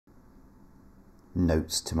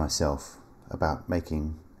notes to myself about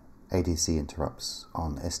making ADC interrupts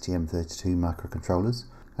on STM32 microcontrollers,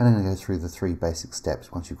 and I'm going to go through the 3 basic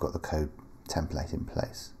steps once you've got the code template in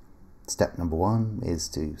place. Step number 1 is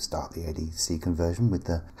to start the ADC conversion with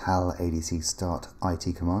the HAL ADC start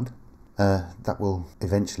IT command. That will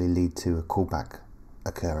eventually lead to a callback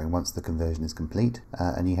occurring once the conversion is complete,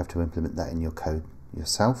 and you have to implement that in your code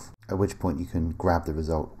yourself, at which point you can grab the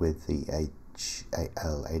result with the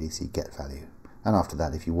HAL ADC get value. And after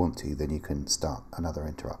that, if you want to, then you can start another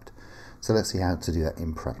interrupt. So let's see how to do that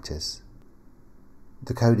in practice.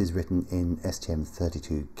 The code is written in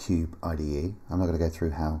STM32 CubeIDE. I'm not going to go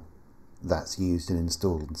through how that's used and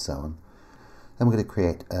installed and so on. Then we're going to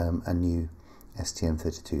create a new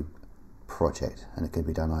STM32 project, and it can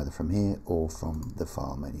be done either from here or from the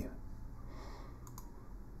file menu.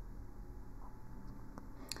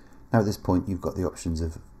 Now at this point you've got the options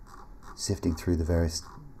of sifting through the various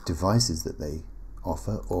devices that they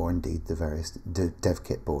offer, or indeed the various dev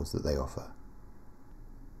kit boards that they offer.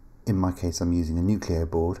 In my case I'm using a Nucleo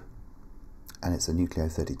board, and it's a Nucleo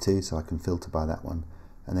 32, so I can filter by that one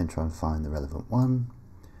and then try and find the relevant one,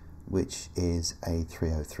 which is a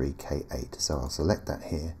 303K8. So I'll select that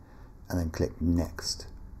here and then click next.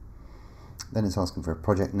 Then it's asking for a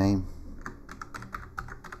project name,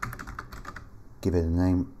 give it a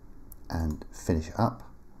name and finish it up.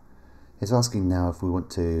 It's asking now if we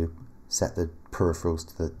want to set the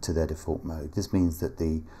peripherals to their default mode. This means that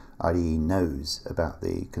the IDE knows about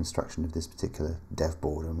the construction of this particular dev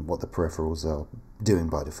board and what the peripherals are doing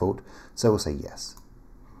by default, so we'll say yes.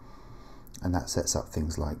 And that sets up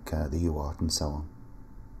things like the UART and so on.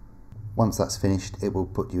 Once that's finished, it will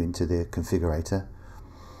put you into the configurator,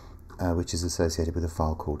 which is associated with a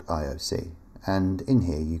file called IOC. And in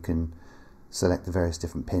here you can select the various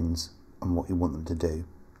different pins and what you want them to do.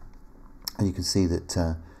 And you can see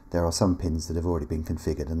that there are some pins that have already been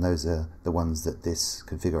configured, and those are the ones that this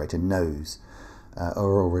configurator knows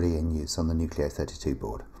are already in use on the Nucleo 32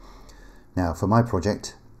 board. Now for my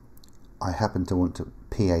project, I happen to want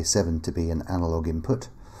PA7 to be an analog input,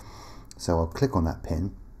 so I'll click on that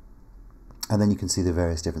pin, and then you can see the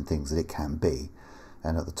various different things that it can be.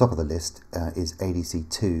 And at the top of the list is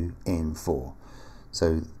ADC2 in 4.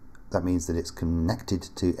 So that means that it's connected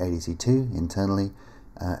to ADC2 internally,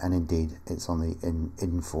 and indeed it's on the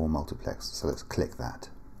in 4 multiplex. So let's click that.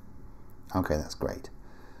 Okay, that's great.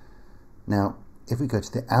 Now if we go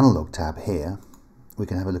to the analog tab here, we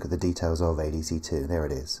can have a look at the details of ADC2. There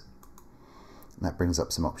it is. And that brings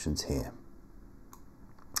up some options here.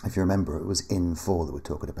 If you remember, it was in 4 that we're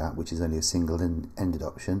talking about, which is only a single-ended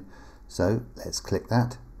option. So let's click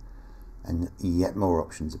that, and yet more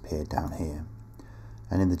options appear down here.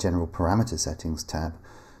 And in the general parameter settings tab,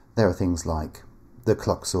 there are things like the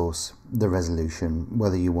clock source, the resolution,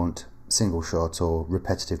 whether you want single shot or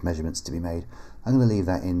repetitive measurements to be made. I'm going to leave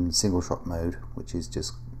that in single shot mode, which is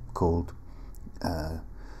just called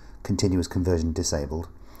continuous conversion disabled.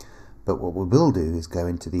 But what we will do is go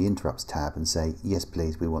into the interrupts tab and say, yes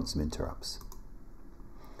please, we want some interrupts.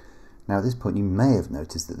 Now at this point you may have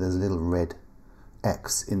noticed that there's a little red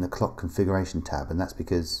X in the clock configuration tab, and that's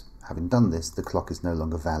because, having done this, the clock is no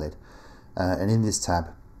longer valid. And in this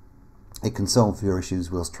tab it can solve your issues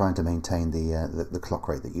whilst trying to maintain the clock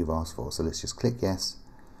rate that you've asked for. So let's just click yes,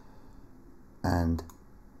 and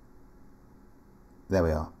there we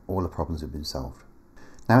are, all the problems have been solved.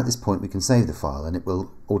 Now at this point we can save the file, and it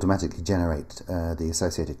will automatically generate the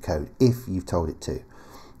associated code if you've told it to.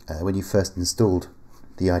 When you first installed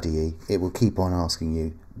the IDE, it will keep on asking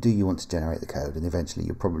you, do you want to generate the code? And eventually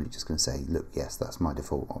you're probably just going to say, look, yes, that's my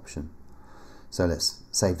default option. So let's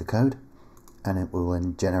save the code, and it will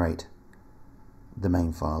then generate the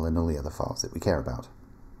main file and all the other files that we care about.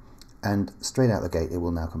 And straight out the gate it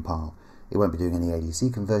will now compile. It won't be doing any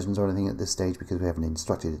ADC conversions or anything at this stage because we haven't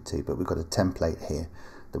instructed it to, but we've got a template here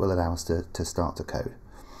that will allow us to start to code.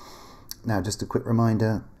 Now just a quick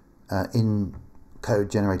reminder, in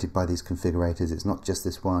code generated by these configurators, it's not just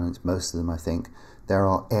this one, it's most of them I think, there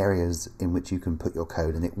are areas in which you can put your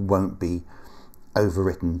code and it won't be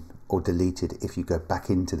overwritten or deleted if you go back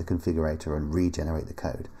into the configurator and regenerate the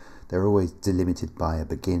code. They're always delimited by a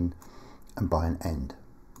begin and by an end.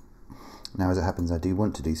 Now as it happens I do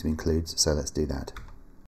want to do some includes, so let's do that.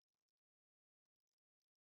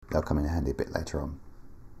 They'll come in handy a bit later on.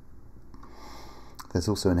 There's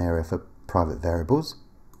also an area for private variables,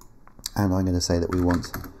 and I'm going to say that we want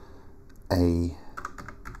a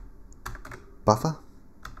buffer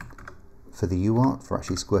for the UART for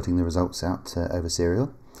actually squirting the results out over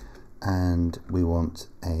serial, and we want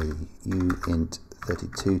a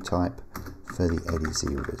uint32 type for the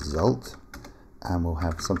ADC result, and we'll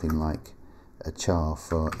have something like a char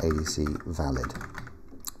for ADC valid,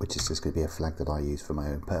 which is just going to be a flag that I use for my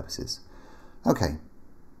own purposes. Okay.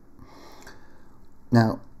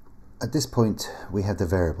 Now, at this point, we have the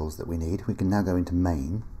variables that we need. We can now go into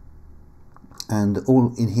main, and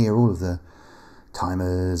all in here, all of the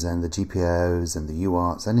timers and the GPOs and the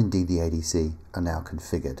UARTs and indeed the ADC are now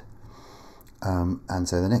configured. And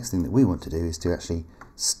so the next thing that we want to do is to actually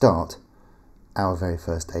start our very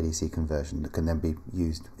first ADC conversion that can then be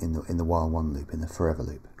used in the while one loop, in the forever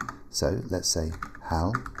loop. So let's say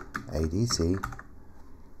HAL ADC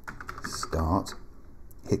start,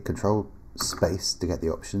 hit Control space to get the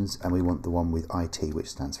options, and we want the one with IT, which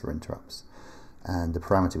stands for interrupts. And the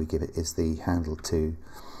parameter we give it is the handle to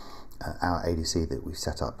our ADC that we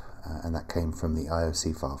set up, and that came from the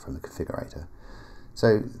IOC file from the configurator.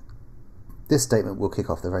 So this statement will kick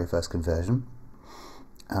off the very first conversion,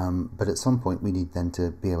 but at some point we need then to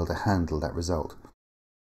be able to handle that result.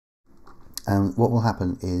 What will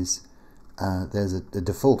happen is there's a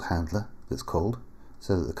default handler that's called,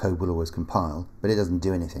 so that the code will always compile, but it doesn't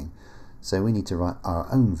do anything. So we need to write our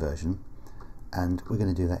own version, and we're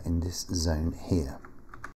going to do that in this zone here.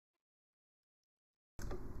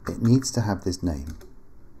 It needs to have this name.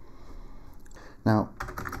 Now,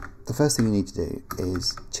 the first thing you need to do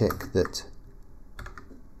is check that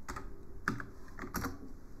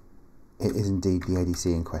it is indeed the ADC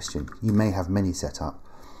in question. You may have many set up,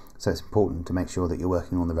 so it's important to make sure that you're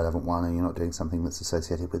working on the relevant one and you're not doing something that's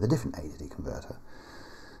associated with a different ADC converter.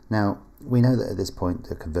 Now, we know that at this point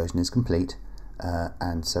the conversion is complete,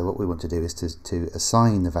 and so what we want to do is to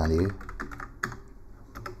assign the value,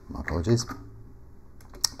 my apologies,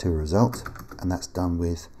 to a result, and that's done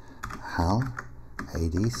with HAL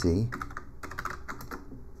ADC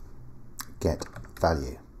get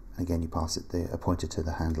value. Again, you pass it a pointer to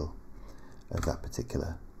the handle of that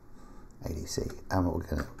particular ADC, and what we're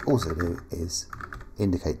going to also do is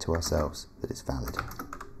indicate to ourselves that it's valid.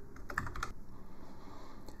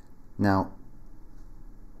 Now,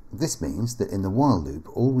 this means that in the while loop,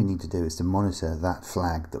 all we need to do is to monitor that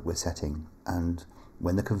flag that we're setting, and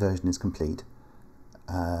when the conversion is complete,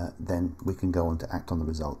 then we can go on to act on the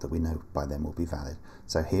result that we know by then will be valid.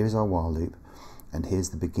 So here's our while loop, and here's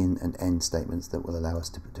the begin and end statements that will allow us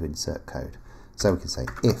to insert code. So we can say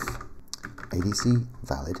if ADC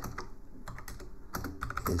valid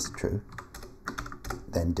is true,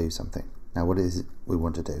 then do something. Now what is it we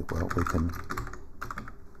want to do? Well, we can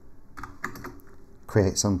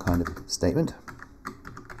create some kind of statement.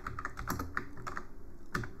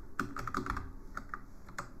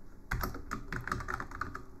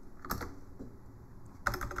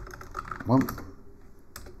 One.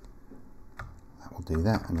 That will do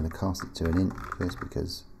that. I'm going to cast it to an int first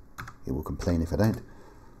because it will complain if I don't.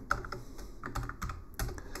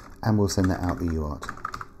 And we'll send that out the UART.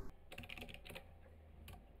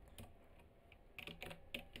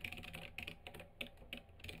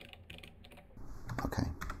 Okay.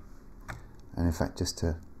 And in fact, just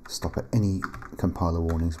to stop at any compiler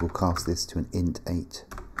warnings, we'll cast this to an int8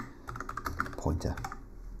 pointer.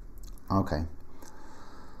 Okay.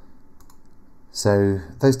 So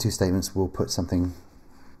those two statements will put something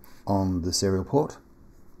on the serial port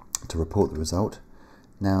to report the result.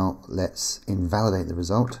 Now let's invalidate the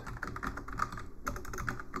result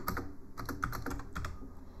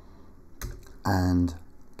and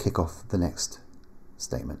kick off the next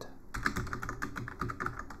statement.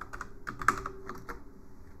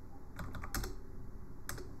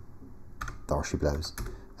 There she blows,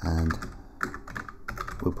 and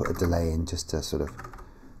we'll put a delay in just to sort of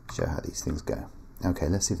show how these things go. Okay,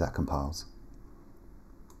 let's see if that compiles.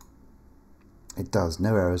 It does.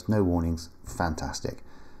 No errors, no warnings. Fantastic.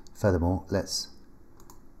 Furthermore, let's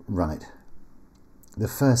run it. The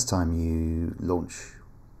first time you launch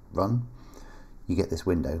run, you get this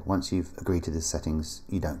window. Once you've agreed to the settings,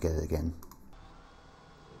 you don't get it again.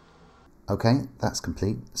 Okay, that's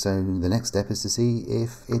complete. So the next step is to see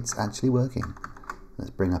if it's actually working.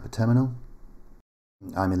 Let's bring up a terminal.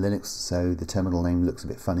 I'm in Linux, so the terminal name looks a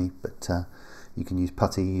bit funny, but you can use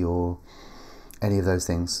putty or any of those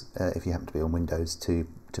things if you happen to be on Windows to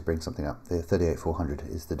bring something up. The 38400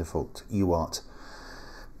 is the default UART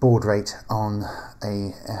baud rate on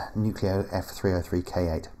a Nucleo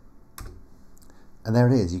F303K8. And there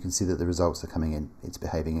it is. You can see that the results are coming in. It's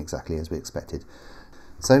behaving exactly as we expected.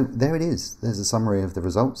 So there it is. There's a summary of the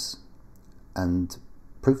results and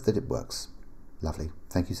proof that it works. Lovely.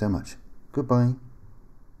 Thank you so much. Goodbye.